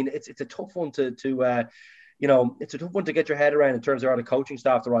know. I mean, it's a tough one to it's a tough one to get your head around in terms of, are the coaching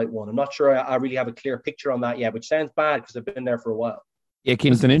staff the right one? I'm not sure I really have a clear picture on that yet, which sounds bad because I've been there for a while. Yeah,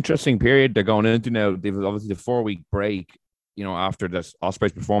 Keane, it's an interesting period they're going into now. They've obviously the 4-week break, after this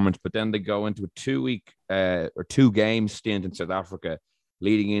Ospreys performance, but then they go into a 2-week or 2-game stint in South Africa,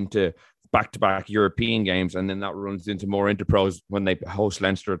 leading into back-to-back European games, and then that runs into more interpros when they host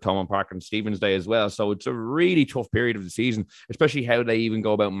Leinster at Thomond Park on Stephen's Day as well. So it's a really tough period of the season, especially how they even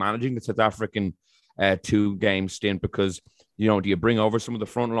go about managing the South African 2-game stint, because do you bring over some of the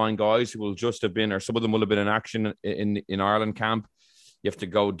frontline guys who will just have been, or some of them will have been in action in Ireland camp? You have to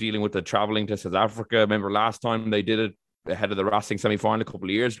go dealing with the traveling to South Africa. Remember last time they did it ahead of the Racing semi-final a couple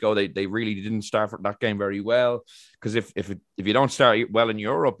of years ago, they really didn't start that game very well, because if you don't start well in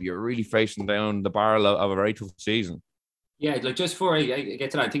Europe, you're really facing down the barrel of a very tough season. Yeah, like just before I get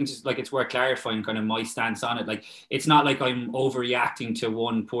to that, I think just like it's worth clarifying kind of my stance on it. Like, it's not like I'm overreacting to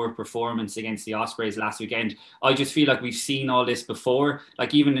one poor performance against the Ospreys last weekend. I just feel like we've seen all this before.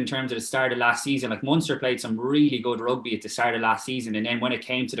 Like, even in terms of the start of last season, like Munster played some really good rugby at the start of last season, and then when it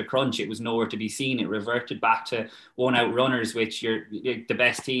came to the crunch, it was nowhere to be seen. It reverted back to one-out runners, which the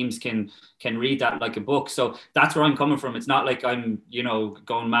best teams can read that like a book. So that's where I'm coming from. It's not like I'm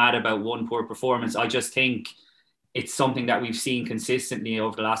going mad about one poor performance. I just think it's something that we've seen consistently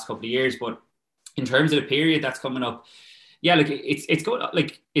over the last couple of years. But in terms of the period that's coming up, yeah, like it's going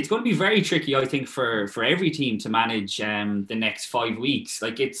to be very tricky, I think, for every team to manage the next 5 weeks.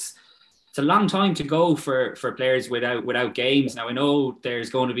 Like, it's a long time to go for players without games. Now, I know there's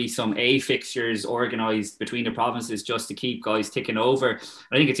going to be some A fixtures organised between the provinces just to keep guys ticking over.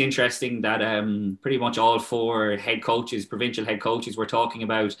 I think it's interesting that pretty much all 4 provincial head coaches, were talking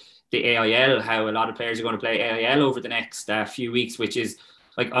about the AIL, how a lot of players are going to play AIL over the next few weeks, which is,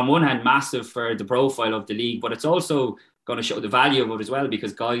 like, on one hand massive for the profile of the league, but it's also going to show the value of it as well,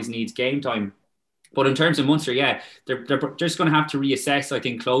 because guys need game time. But in terms of Munster, yeah, they're just going to have to reassess, I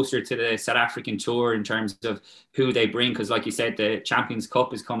think, closer to the South African tour in terms of who they bring, because, like you said, the Champions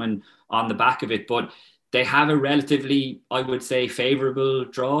Cup is coming on the back of it. But they have a relatively, I would say, favourable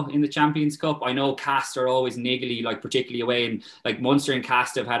draw in the Champions Cup. I know Cast are always niggly, like particularly away, and like Munster and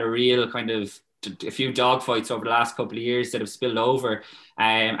Cast have had a real kind of a few dogfights over the last couple of years that have spilled over.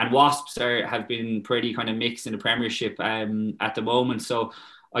 And Wasps have been pretty kind of mixed in the Premiership at the moment. So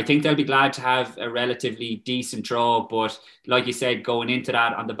I think they'll be glad to have a relatively decent draw, but like you said, going into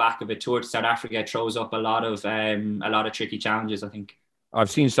that on the back of a tour to South Africa throws up a lot of tricky challenges, I think. I've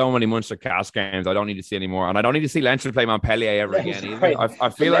seen so many Munster Cast games. I don't need to see any more, and I don't need to see Leinster play Montpellier ever again either. Right. I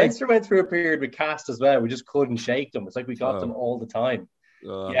feel like Leinster went through a period with Cast as well. We just couldn't shake them. It's like we got them all the time.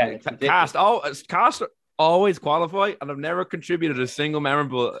 Cast always qualify, and I've never contributed a single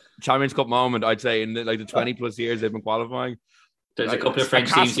memorable Champions Cup moment, I'd say, in the 20 plus years they've been qualifying. There's a couple of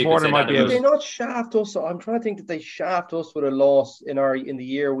French teams you could say that. Did they not shaft us? I'm trying to think that they shaft us with a loss in the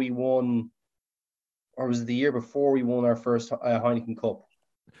year we won, or was it the year before we won our first Heineken Cup?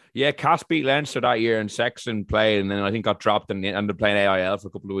 Yeah, Cast beat Leinster that year, and Sexton played, and then I think got dropped and ended up playing AIL for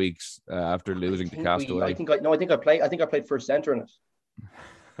a couple of weeks after losing to Castaway. I think I played first centre in it.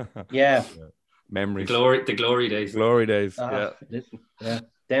 Yeah. Memories. The glory days. Glory days. Listen, yeah.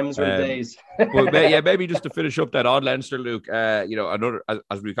 Them's were the days. Maybe just to finish up that odd Leinster, Luke, another,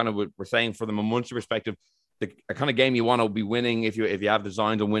 as we kind of were saying, from the Munster perspective, the kind of game you want to be winning if you have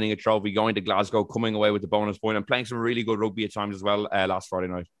designs on winning a trophy, going to Glasgow, coming away with the bonus point, and playing some really good rugby at times as well last Friday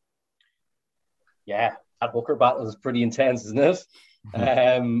night. Yeah, that hooker battle is pretty intense, isn't it?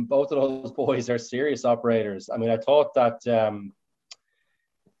 Both of those boys are serious operators. I mean, I thought that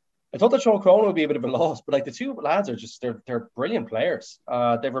Sean Cronin would be a bit of a loss, but like the two lads are just they're brilliant players.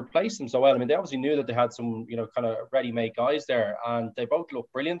 They've replaced them so well. I mean, they obviously knew that they had some kind of ready-made guys there, and they both look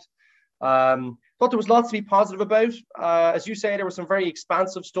brilliant. Thought there was lots to be positive about. As you say, there was some very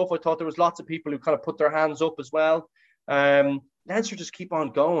expansive stuff. I thought there was lots of people who kind of put their hands up as well. Leinster just keep on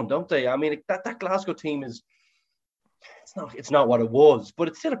going, don't they? I mean, that Glasgow team is. It's not what it was, but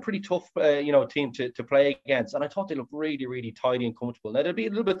it's still a pretty tough, team to play against. And I thought they looked really, really tidy and comfortable. Now they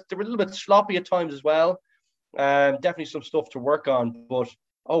were a little bit sloppy at times as well. Definitely some stuff to work on, but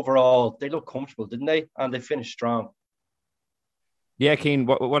overall, they look comfortable, didn't they? And they finished strong. Yeah, Keane,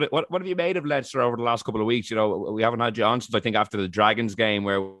 what have you made of Leinster over the last couple of weeks? You know, we haven't had you on since I think after the Dragons game,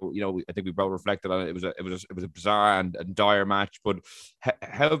 where I think we both reflected on it. It was a bizarre and dire match. But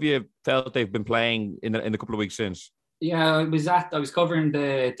how have you felt they've been playing in the couple of weeks since? Yeah, I was covering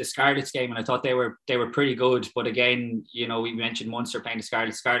the Scarlets game, and I thought they were pretty good. But again, we mentioned Munster playing the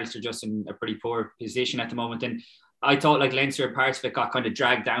Scarlets. Scarlets are just in a pretty poor position at the moment, and I thought like Leinster, parts of it got kind of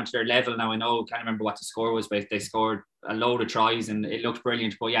dragged down to their level. Now I can't remember what the score was, but they scored a load of tries and it looked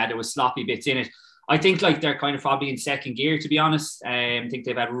brilliant. But yeah, there was sloppy bits in it. I think like they're kind of probably in second gear, to be honest. I think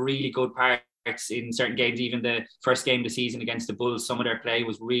they've had really good parts in certain games. Even the first game of the season against the Bulls, some of their play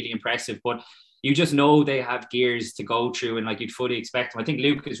was really impressive. But you just know they have gears to go through, and like you'd fully expect them. I think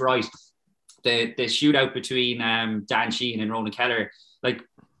Luke is right. The shootout between Dan Sheehan and Ronan Kelleher, like,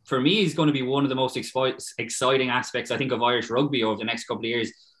 for me, is going to be one of the most exciting aspects, I think, of Irish rugby over the next couple of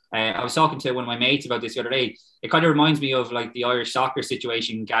years. I was talking to one of my mates about this the other day. It kind of reminds me of like the Irish soccer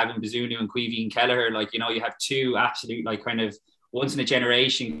situation, Gavin Bazunu and Caoimhín Kelleher. Like, you have two absolute, like, kind of once in a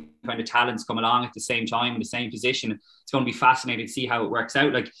generation kind of talents come along at the same time in the same position. It's going to be fascinating to see how it works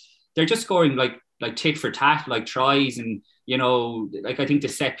out. Like, they're just scoring like tit for tat, like tries, and like I think the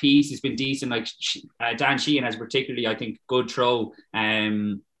set piece has been decent. Like Dan Sheehan has particularly, I think, good throw.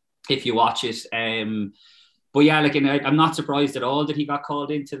 If you watch it, but yeah, like, I'm not surprised at all that he got called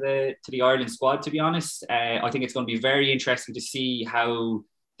into the Ireland squad. To be honest, I think it's going to be very interesting to see how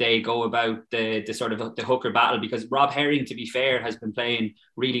they go about the sort of the hooker battle, because Rob Herring, to be fair, has been playing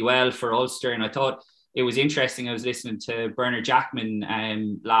really well for Ulster, and I thought it was interesting. I was listening to Bernard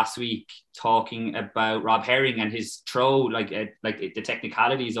Jackman last week talking about Rob Herring and his throw, like the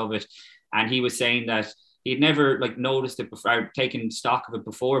technicalities of it, and he was saying that he'd never like noticed it before, or taken stock of it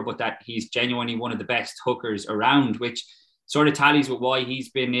before, but that he's genuinely one of the best hookers around, which sort of tallies with why he's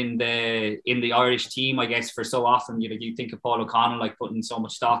been in the Irish team, I guess, for so often. You think of Paul O'Connell like putting so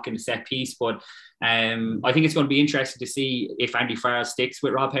much stock in the set piece, but I think it's going to be interesting to see if Andy Farrell sticks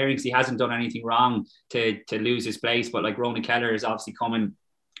with Rob Herring, because he hasn't done anything wrong to lose his place. But like Ronan Kelleher is obviously coming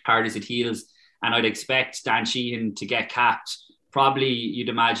hard as it heals, and I'd expect Dan Sheehan to get capped. Probably, you'd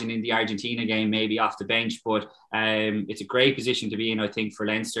imagine, in the Argentina game, maybe off the bench, but it's a great position to be in, I think, for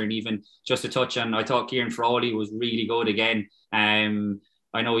Leinster. And even just to touch on, I thought Kieran Frawley was really good again. I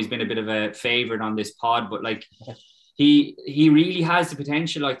know he's been a bit of a favourite on this pod, but like he really has the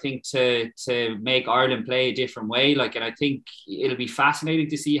potential, I think, to make Ireland play a different way. Like, and I think it'll be fascinating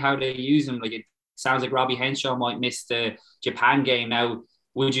to see how they use him. Like, it sounds like Robbie Henshaw might miss the Japan game now.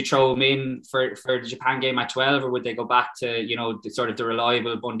 Would you throw him in for the Japan game at 12, or would they go back to, the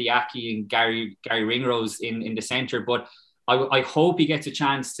reliable Bundyaki and Gary Ringrose in the centre? But I hope he gets a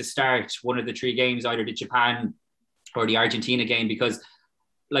chance to start one of the three games, either the Japan or the Argentina game, because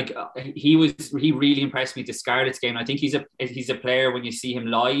like he really impressed me at the Scarlets game. I think he's a player, when you see him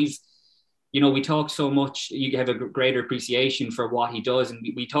live, we talk so much, you have a greater appreciation for what he does. And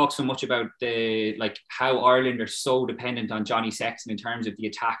we talk so much about how Ireland are so dependent on Johnny Sexton in terms of the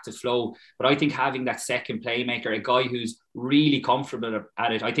attack to flow. But I think having that second playmaker, a guy who's really comfortable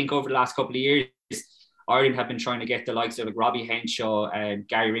at it, I think over the last couple of years, Ireland have been trying to get the likes of like Robbie Henshaw and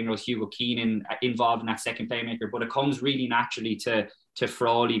Gary Ringrose, Hugo Keenan involved in that second playmaker. But it comes really naturally to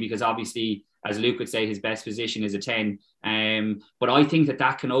Frawley, because obviously, as Luke would say, his best position is a 10. But I think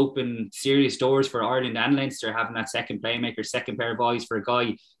that can open serious doors for Ireland and Leinster, having that second playmaker, second pair of eyes for a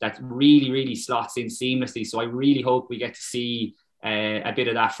guy that really, really slots in seamlessly. So I really hope we get to see a bit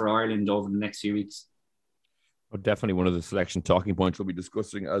of that for Ireland over the next few weeks. Well, definitely one of the selection talking points we'll be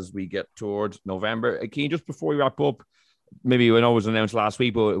discussing as we get towards November. Keane, just before we wrap up, maybe I know it was announced last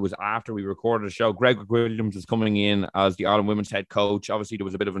week, but it was after we recorded the show. Greg Williams is coming in as the Ireland women's head coach. Obviously, there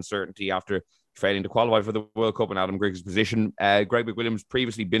was a bit of uncertainty after failing to qualify for the World Cup in Adam Griggs' position. Greg McWilliams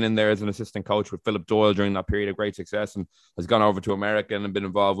previously been in there as an assistant coach with Philip Doyle during that period of great success, and has gone over to America and been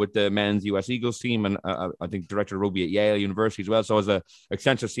involved with the men's US Eagles team, and I think director of rugby at Yale University as well. So as an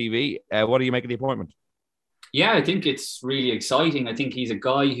extensive CV, what do you make of the appointment? Yeah, I think it's really exciting. I think he's a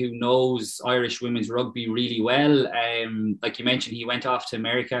guy who knows Irish women's rugby really well. Like you mentioned, he went off to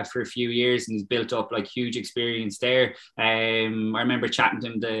America for a few years and he's built up like huge experience there. I remember chatting to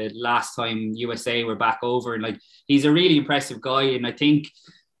him the last time USA were back over, and like he's a really impressive guy. And I think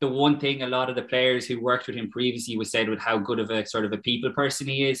the one thing a lot of the players who worked with him previously was said with how good of a sort of a people person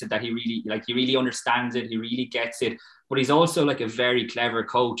he is, and that he really understands it, he really gets it. But he's also like a very clever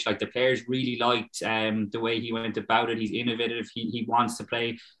coach. Like the players really liked the way he went about it. He's innovative. He wants to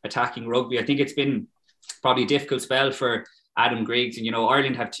play attacking rugby. I think it's been probably a difficult spell for Adam Griggs. And,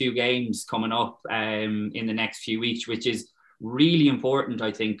 Ireland have 2 games coming up in the next few weeks, which is really important,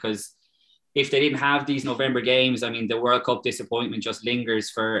 I think, because if they didn't have these November games, I mean, the World Cup disappointment just lingers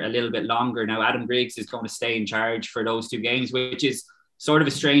for a little bit longer. Now, Adam Griggs is going to stay in charge for those 2 games, which is sort of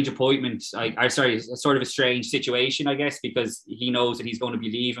a strange appointment. Sort of a strange situation, I guess, because he knows that he's going to be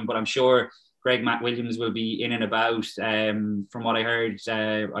leaving. But I'm sure Greg McWilliams will be in and about. From what I heard,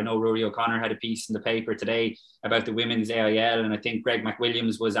 I know Rory O'Connor had a piece in the paper today about the women's AIL, and I think Greg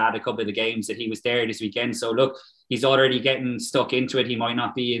McWilliams was at a couple of the games that he was there this weekend. So look, he's already getting stuck into it. He might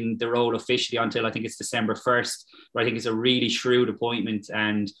not be in the role officially until I think it's December 1st, but I think it's a really shrewd appointment,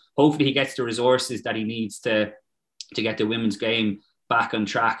 and hopefully he gets the resources that he needs to get the women's game back on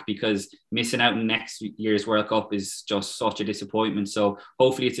track, because missing out on next year's World Cup is just such a disappointment. So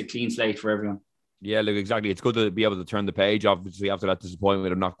hopefully it's a clean slate for everyone. Yeah, look, exactly. It's good to be able to turn the page, obviously, after that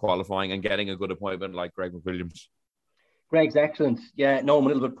disappointment of not qualifying and getting a good appointment like Greg McWilliams. Greg's excellent. Yeah, know him a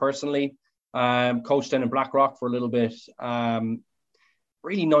little bit personally. Coached down in Blackrock for a little bit.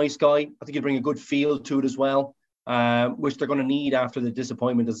 Really nice guy. I think he'll bring a good feel to it as well, which they're going to need after the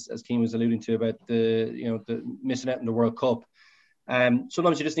disappointment, as Keane was alluding to, about the missing out in the World Cup.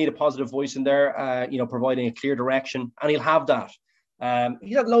 Sometimes you just need a positive voice in there, providing a clear direction, and he'll have that.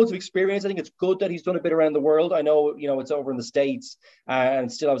 He's had loads of experience. I think it's good that he's done a bit around the world. I know, it's over in the States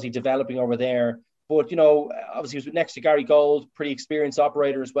and still obviously developing over there. But, obviously he was next to Gary Gold, pretty experienced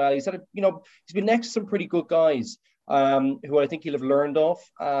operator as well. He's had, he's been next to some pretty good guys who I think he'll have learned off.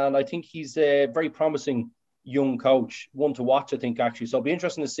 And I think he's a very promising young coach, one to watch, I think, actually. So it'll be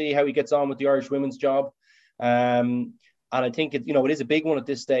interesting to see how he gets on with the Irish women's job. And I think it is a big one at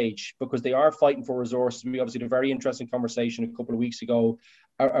this stage, because they are fighting for resources. We obviously had a very interesting conversation a couple of weeks ago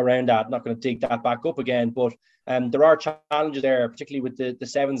around that. I'm not going to dig that back up again, but there are challenges there, particularly with the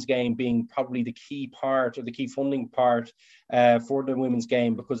sevens game being probably the key part, or the key funding part for the women's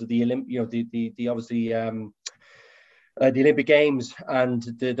game, because of the Olympic Games and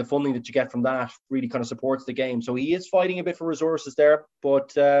the funding that you get from that really kind of supports the game. So he is fighting a bit for resources there,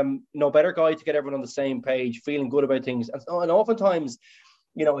 but no better guy to get everyone on the same page, feeling good about things. And oftentimes,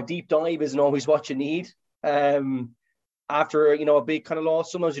 a deep dive isn't always what you need. After, a big kind of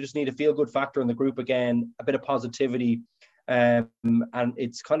loss, sometimes you just need a feel-good factor in the group again, a bit of positivity. And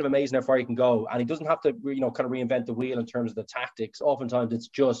it's kind of amazing how far you can go. And he doesn't have to, kind of reinvent the wheel in terms of the tactics. Oftentimes it's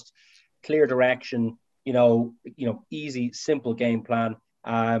just clear direction, easy, simple game plan.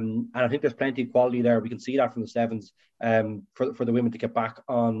 And I think there's plenty of quality there. We can see that from the sevens for the women to get back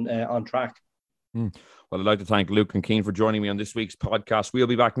on track. Well, I'd like to thank Luke and Keane for joining me on this week's podcast. We'll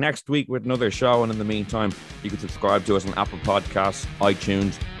be back next week with another show. And in the meantime, you can subscribe to us on Apple Podcasts,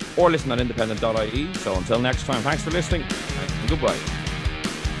 iTunes, or listen at independent.ie. So until next time, thanks for listening and goodbye.